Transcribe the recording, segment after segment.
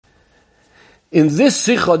In this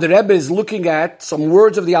Sikha, the Rebbe is looking at some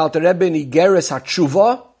words of the Alter Rebbe in Igeres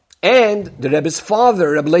HaTsheuva, and the Rebbe's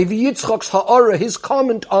father, Rebbe Levi Yitzchak's Ha'ara, his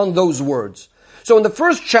comment on those words. So in the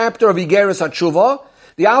first chapter of Igeres HaTsheuva,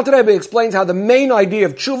 the Alter Rebbe explains how the main idea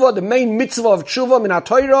of tshuva, the main mitzvah of tshuva min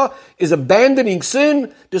HaTorah, is abandoning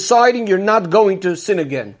sin, deciding you're not going to sin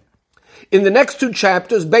again. In the next two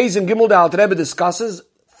chapters, Beis and Gimel, the Alter Rebbe discusses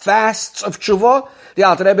fasts of tshuva. The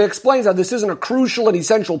Alter Rebbe explains how this isn't a crucial and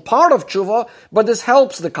essential part of tshuva, but this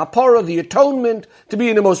helps the kapara, the atonement, to be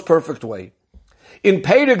in the most perfect way. In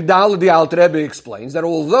Perek Dal, the Alter Rebbe explains that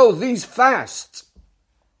although these fasts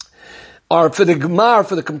are for the gemar,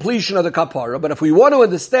 for the completion of the kapara, but if we want to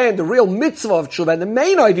understand the real mitzvah of tshuva and the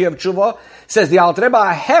main idea of tshuva, says the Alter Rebbe,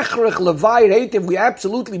 hechrich levayir heitiv, we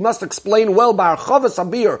absolutely must explain well by HaTsheuva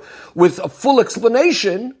sabir with a full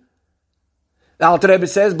explanation. The Alter Rebbe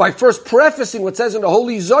says, by first prefacing what says in the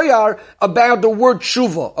Holy Zohar about the word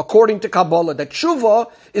tshuva, according to Kabbalah, that tshuva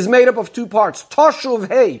is made up of two parts. Tashuv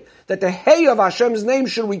Hey, that the Hey of Hashem's name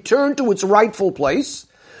should return to its rightful place.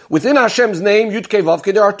 Within Hashem's name, Yud Kei Vav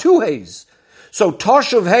Kei, there are two Heys. So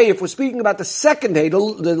Tashuv Hey, if we're speaking about the second Hey,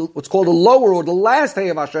 what's called the lower or the last Hey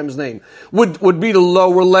of Hashem's name, would be the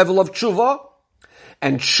lower level of tshuva.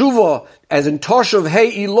 And tshuva, as in Toshav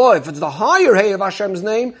Hey Eloh, if it's the higher Hey of Hashem's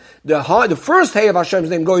name, the first Hey of Hashem's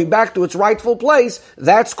name going back to its rightful place,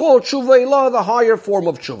 that's called tshuva Eloh, the higher form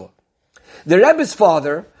of tshuva. The Rebbe's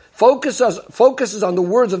father focuses on the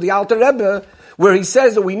words of the Alter Rebbe, where he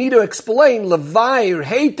says that we need to explain Levair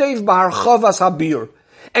Heitev B'Harchavas Habir.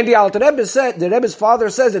 And the Alter Rebbe said, the Rebbe's father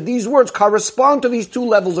says that these words correspond to these two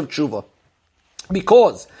levels of tshuva.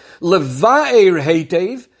 Because Levair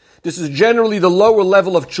Heitev, this is generally the lower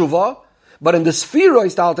level of tshuva, but in the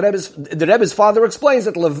Sfiros, the Rebbe's father explains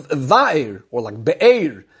that Levair, or like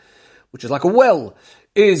Be'er, which is like a well,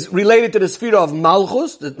 is related to the Sfira of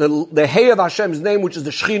Malchus, the Hey of Hashem's name, which is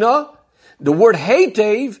the Shechina. The word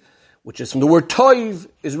Heitev, which is from the word Toiv,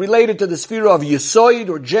 is related to the Sfira of Yesoid,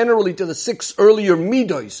 or generally to the 6 earlier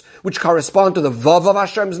Midos, which correspond to the Vav of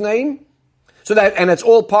Hashem's name. And it's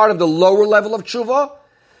all part of the lower level of tshuva.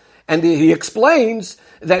 And he explains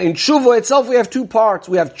that in tshuva itself we have two parts.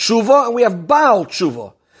 We have tshuva and we have Baal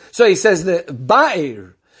tshuva. So he says the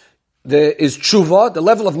Ba'er is tshuva, the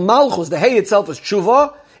level of Malchus, the Hey itself is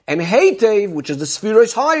tshuva, and Heitev, which is the Sphira,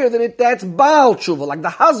 is higher than it, that's Baal tshuva, like the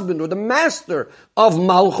husband or the master of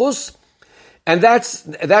Malchus, and that's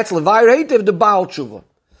Levair Heitev, the Baal tshuva,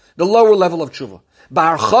 the lower level of tshuva.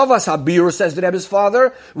 B'Harchavas Habir, says the Rebbe's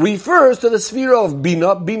father, refers to the Sphira of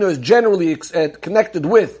Bina. Bina is generally connected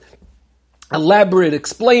with elaborate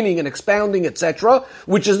explaining and expounding, etc.,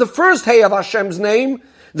 which is the first Hey of Hashem's name,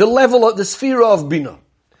 the level of the Sphira of Bina.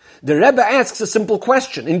 The Rebbe asks a simple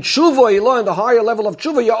question. In Tshuva Elah, in the higher level of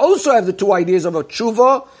Tshuva, you also have the two ideas of a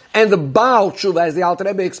Tshuva and the Baal Tshuva, as the Alter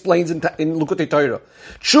Rebbe explains in Likutei Torah.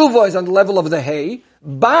 Tshuva is on the level of the Hey.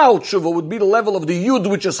 Baal Tshuva would be the level of the Yud,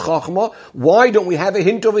 which is Chachma. Why don't we have a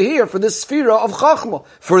hint over here for this Sphira of Chachma,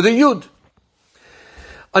 for the Yud?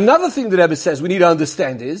 Another thing the Rebbe says we need to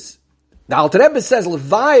understand is, the Alter Rebbe says,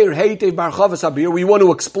 Levair Heitev B'Harchavas Habir, we want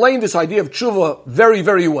to explain this idea of Tshuva very,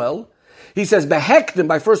 very well. He says, Behektim,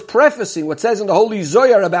 by first prefacing what says in the Holy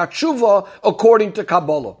Zohar about Tshuva according to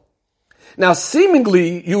Kabbalah. Now,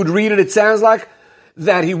 seemingly, you would read it, it sounds like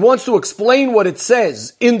that he wants to explain what it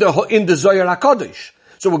says in the Zohar HaKadosh.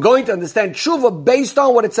 So we're going to understand Tshuva based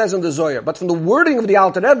on what it says in the Zohar. But from the wording of the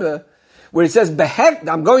Alter Rebbe, where it says,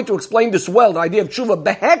 I'm going to explain this well, the idea of Tshuva,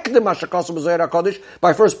 Behektim HaShakasim Zohar HaKadosh,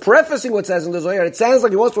 by first prefacing what it says in the Zohar, it sounds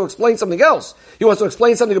like he wants to explain something else. He wants to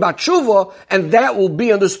explain something about Tshuva, and that will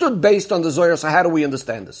be understood based on the Zohar. So how do we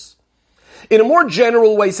understand this? In a more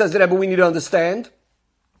general way, says the Rebbe, we need to understand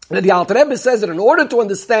that the Alter Rebbe says that in order to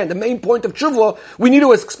understand the main point of Tshuva, we need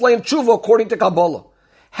to explain Tshuva according to Kabbalah.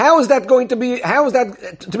 How is that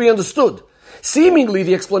to be understood? Seemingly,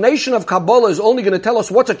 the explanation of Kabbalah is only going to tell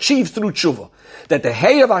us what's achieved through Tshuva. That the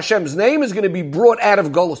Hey of Hashem's name is going to be brought out of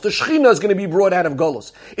Golus. The Shechina is going to be brought out of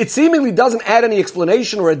Golus. It seemingly doesn't add any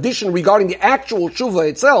explanation or addition regarding the actual Tshuva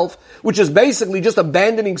itself, which is basically just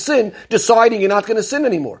abandoning sin, deciding you're not going to sin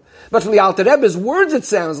anymore. But from the Alter Rebbe's words, it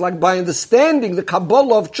sounds like by understanding the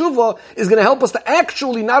Kabbalah of Tshuva is going to help us to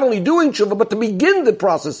actually not only doing Tshuva, but to begin the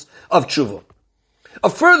process of Tshuva. A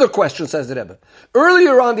further question, says the Rebbe.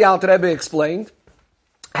 Earlier on, the Alter Rebbe explained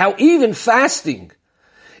how even fasting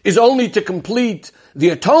is only to complete the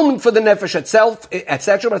atonement for the nefesh itself,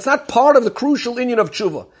 etc., but it's not part of the crucial inyan of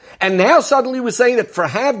tshuva. And now suddenly we're saying that for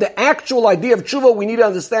have the actual idea of tshuva, we need to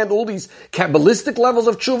understand all these Kabbalistic levels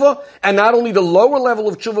of tshuva, and not only the lower level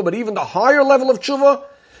of tshuva, but even the higher level of tshuva.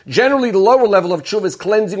 Generally, the lower level of tshuva is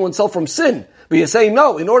cleansing oneself from sin. But you're saying,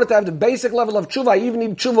 no, in order to have the basic level of tshuva, I even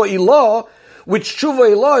need tshuva ilah, which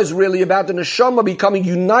tshuva ilah is really about the neshama becoming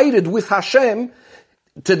united with Hashem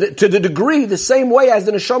to the degree, the same way as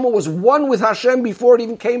the neshama was one with Hashem before it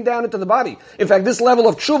even came down into the body. In fact, this level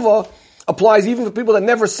of tshuva applies even for people that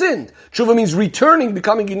never sinned. Tshuva means returning,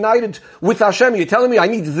 becoming united with Hashem. You're telling me I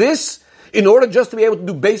need this in order just to be able to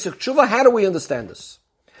do basic tshuva? How do we understand this?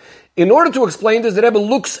 In order to explain this, the Rebbe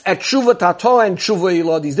looks at tshuva tata and tshuva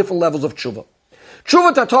ilah, these different levels of tshuva.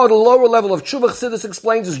 Tshuva tata, the lower level of tshuva, Chassidus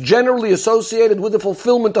explains, is generally associated with the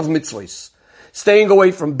fulfillment of mitzvahs, staying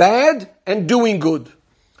away from bad and doing good.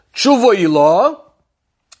 Tshuva ilah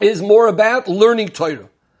is more about learning Torah.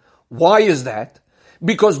 Why is that?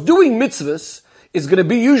 Because doing mitzvahs is going to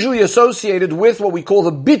be usually associated with what we call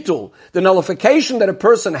the bitul, the nullification that a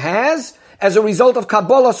person has as a result of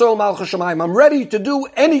Kabbalah Sol Malchus Shamayim. I'm ready to do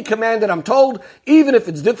any command that I'm told, even if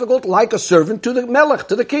it's difficult, like a servant to the melech,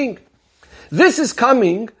 to the king. This is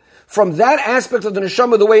coming from that aspect of the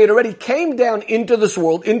neshama, the way it already came down into this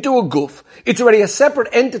world, into a guf. It's already a separate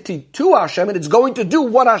entity to Hashem, and it's going to do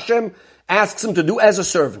what Hashem asks him to do as a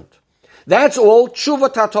servant. That's all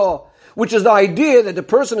tshuva tata, which is the idea that the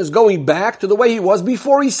person is going back to the way he was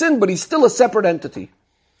before he sinned, but he's still a separate entity.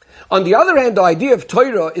 On the other hand, the idea of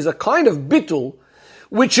Torah is a kind of bitul,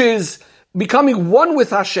 which is becoming one with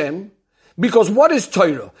Hashem, because what is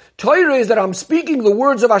Torah? Torah is that I'm speaking the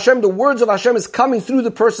words of Hashem. The words of Hashem is coming through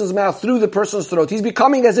the person's mouth, through the person's throat. He's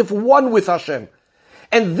becoming as if one with Hashem.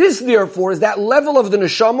 And this, therefore, is that level of the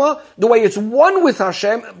neshama, the way it's one with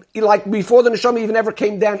Hashem, like before the neshama even ever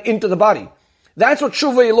came down into the body. That's what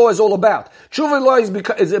Tshuva Eloah is all about. Tshuva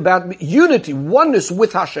Eloah is about unity, oneness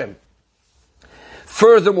with Hashem.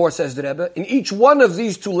 Furthermore, says the Rebbe, in each one of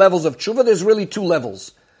these two levels of tshuva, there's really two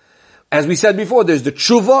levels. As we said before, there's the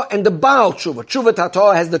tshuva and the baal tshuva. Tshuva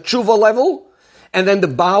tata has the tshuva level, and then the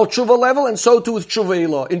baal tshuva level, and so too with tshuva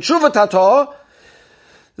ilah. In tshuva tata,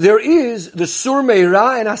 there is the sur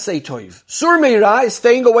meira and asay toiv. Sur meira is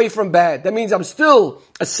staying away from bad. That means I'm still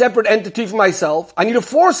a separate entity for myself. I need to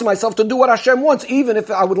force myself to do what Hashem wants, even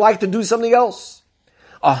if I would like to do something else.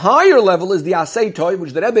 A higher level is the asay toiv,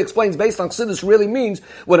 which the Rebbe explains based on Chassidus really means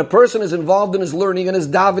when a person is involved in his learning and his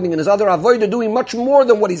davening and his other avodah, doing much more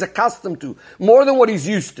than what he's accustomed to, more than what he's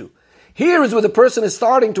used to. Here is where the person is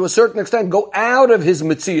starting to a certain extent go out of his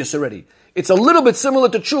mitzias already. It's a little bit similar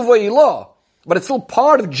to tshuva ilah, but it's still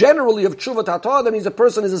part of generally of tshuva tata. That means the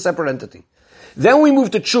person is a separate entity. Then we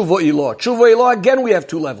move to tshuva ilah. Tshuva ilah, again we have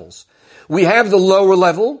two levels. We have the lower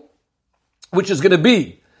level, which is going to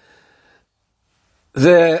be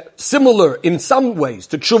the similar in some ways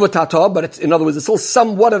to tshuva tata, but it's, in other words, it's still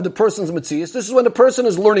somewhat of the person's mitzias. This is when the person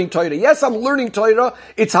is learning Torah. Yes, I'm learning Torah,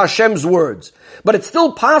 it's Hashem's words. But it's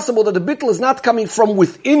still possible that the bittul is not coming from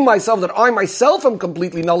within myself, that I myself am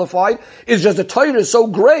completely nullified. It's just the Torah is so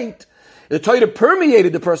great, the Torah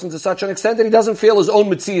permeated the person to such an extent that he doesn't feel his own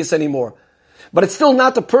mitzias anymore. But it's still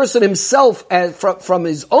not the person himself as from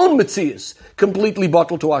his own mitzias completely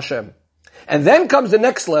bottled to Hashem. And then comes the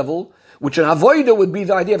next level, which in avodah would be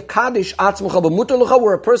the idea of kaddish atzmucha b'mutar,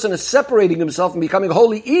 where a person is separating himself and becoming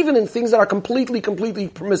holy even in things that are completely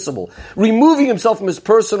permissible, removing himself from his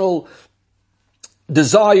personal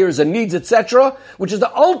desires and needs, etc., which is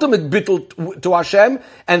the ultimate bittul to Hashem,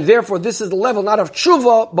 and therefore this is the level not of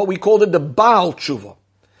tshuva, but we called it the baal tshuva.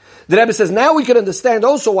 The Rebbe says now we can understand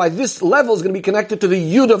also why this level is going to be connected to the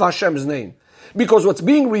yud of Hashem's name. Because what's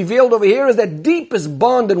being revealed over here is that deepest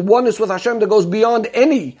bond and oneness with Hashem that goes beyond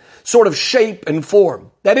any sort of shape and form.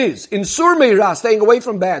 That is, in sur meira, staying away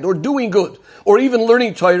from bad, or doing good, or even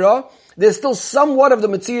learning Torah, there's still somewhat of the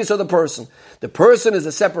metzias of the person. The person is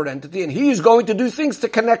a separate entity, and he is going to do things to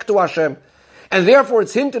connect to Hashem. And therefore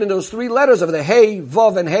it's hinted in those three letters of the hey,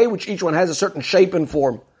 vav, and hey, which each one has a certain shape and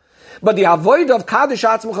form. But the avodah of kaddish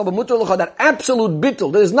atzmucha b'mutar l'cha, that absolute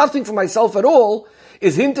bittul, there is nothing for myself at all,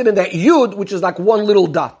 is hinted in that yud, which is like one little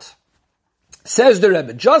dot. Says the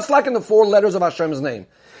Rebbe, just like in the four letters of Hashem's name.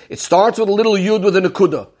 It starts with a little yud with a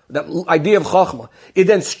nekuda, that idea of chachma. It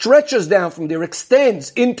then stretches down from there, extends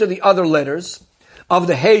into the other letters of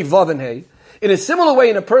the hey, vav, and hey. In a similar way,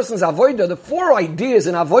 in a person's avodah, the four ideas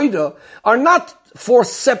in avodah are not four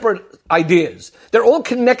separate ideas. They're all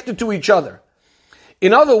connected to each other.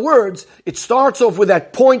 In other words, it starts off with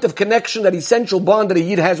that point of connection, that essential bond that a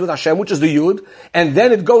Yid has with Hashem, which is the Yud, and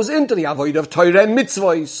then it goes into the avodah of Torah and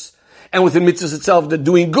mitzvahs, and within mitzvahs itself, the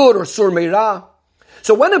doing good or sur meira.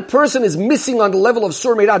 So when a person is missing on the level of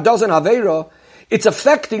sur meira, doesn't aveira, it's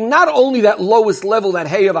affecting not only that lowest level, that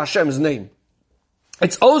hey of Hashem's name.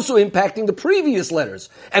 It's also impacting the previous letters,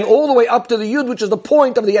 and all the way up to the Yud, which is the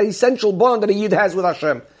point of the essential bond that a Yid has with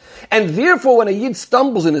Hashem. And therefore, when a Yid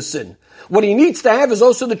stumbles in a sin, What he needs to have is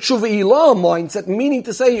also the tshuva ilah mindset, meaning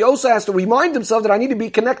to say he also has to remind himself that I need to be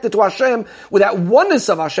connected to Hashem with that oneness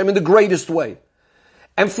of Hashem in the greatest way.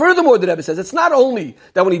 And furthermore, the Rebbe says, it's not only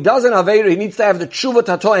that when he does an Aveira, he needs to have the tshuva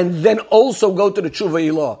tato and then also go to the tshuva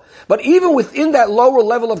ilah. But even within that lower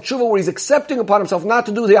level of tshuva where he's accepting upon himself not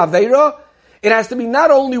to do the Aveira, it has to be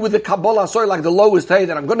not only with the Kabbalah, like the lowest hey,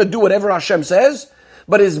 that I'm going to do whatever Hashem says,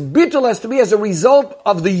 but his bittul has to be as a result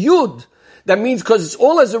of the Yud. That means because it's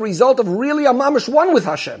all as a result of really a mamish one with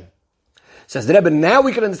Hashem. Says the Rebbe, now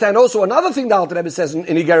we can understand also another thing that the Rebbe says in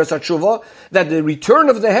Igeres HaTsheuva, that the return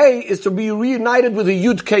of the Hey is to be reunited with the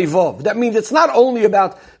Yud Kei Vav. That means it's not only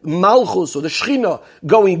about Malchus or the Shechina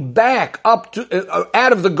going back up to,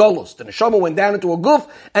 out of the Golus. The Neshama went down into a guf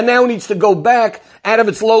and now needs to go back out of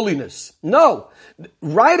its lowliness. No.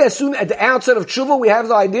 Right as soon at the outset of Tshuva, we have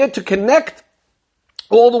the idea to connect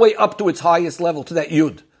all the way up to its highest level, to that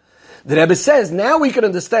Yud. The Rebbe says, now we can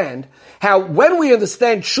understand how when we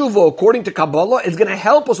understand tshuva according to Kabbalah, it's going to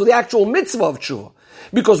help us with the actual mitzvah of tshuva.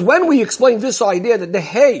 Because when we explain this idea that the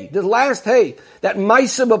hey, the last hey, that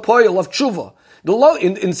ma'aseh b'poil of tshuva,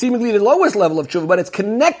 in seemingly the lowest level of tshuva, but it's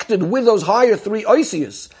connected with those higher three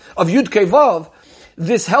oisius of Yud Kei Vav,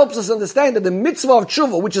 this helps us understand that the mitzvah of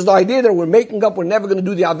tshuva, which is the idea that we're making up, we're never going to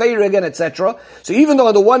do the Aveira again, etc. So even though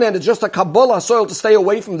on the one hand it's just a Kabbalah soil to stay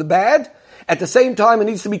away from the bad, at the same time, it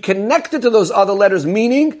needs to be connected to those other letters,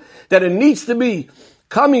 meaning that it needs to be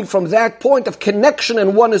coming from that point of connection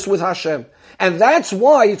and oneness with Hashem. And that's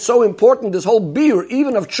why it's so important, this whole beer,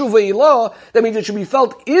 even of tshuva ilah, that means it should be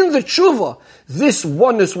felt in the tshuva, this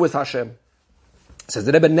oneness with Hashem. Says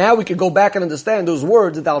the Rebbe, now we can go back and understand those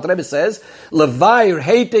words that the Alter Rebbe says, Levair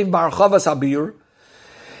heitev barchavas habir.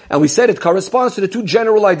 And we said it corresponds to the two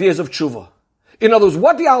general ideas of tshuva. In other words,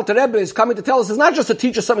 what the Alter Rebbe is coming to tell us is not just to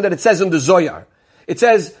teach us something that it says in the Zohar. It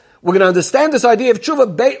says we're going to understand this idea of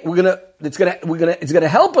tshuva. It's going to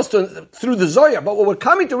help us through the Zohar. But what we're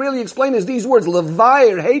coming to really explain is these words: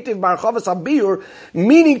 Levair heitiv barchavas habir,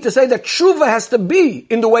 meaning to say that tshuva has to be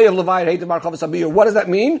in the way of Levair heitiv barchavas habir. What does that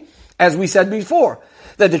mean? As we said before,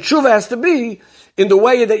 that the tshuva has to be in the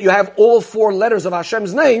way that you have all four letters of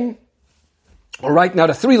Hashem's name. All right, now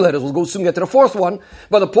the three letters, we'll go soon get to the fourth one.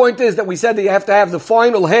 But the point is that we said that you have to have the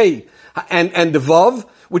final hey and the vav,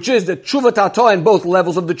 which is the tshuva tata and both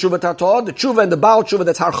levels of the tshuva tata, the tshuva and the baal tshuva,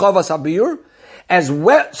 that's harchavas habir, as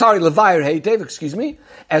well, levair heitev,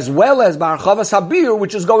 as well as barchavas habir,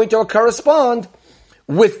 which is going to correspond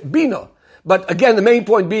with bina. But again, the main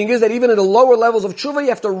point being is that even in the lower levels of tshuva, you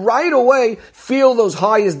have to right away feel those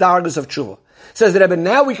highest dargas of tshuva. Says the Rebbe,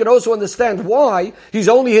 now we can also understand why he's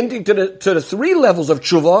only hinting to the three levels of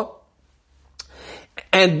tshuva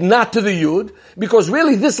and not to the yud, because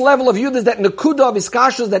really this level of yud is that nekuda of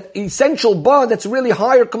iskashas, that essential bond that's really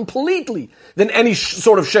higher completely than any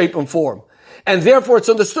sort of shape and form. And therefore it's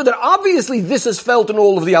understood that obviously this is felt in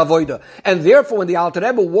all of the avodah. And therefore when the Alter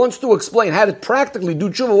Rebbe wants to explain how to practically do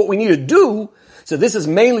tshuva, what we need to do, so this is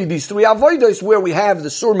mainly these three avodas where we have the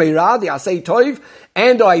sur meirah, the asay toiv,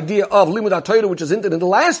 and the idea of limud HaTorah, which is hinted in the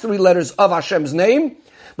last three letters of Hashem's name.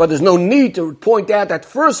 But there's no need to point out that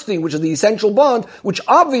first thing, which is the essential bond, which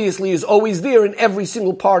obviously is always there in every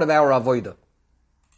single part of our avodah.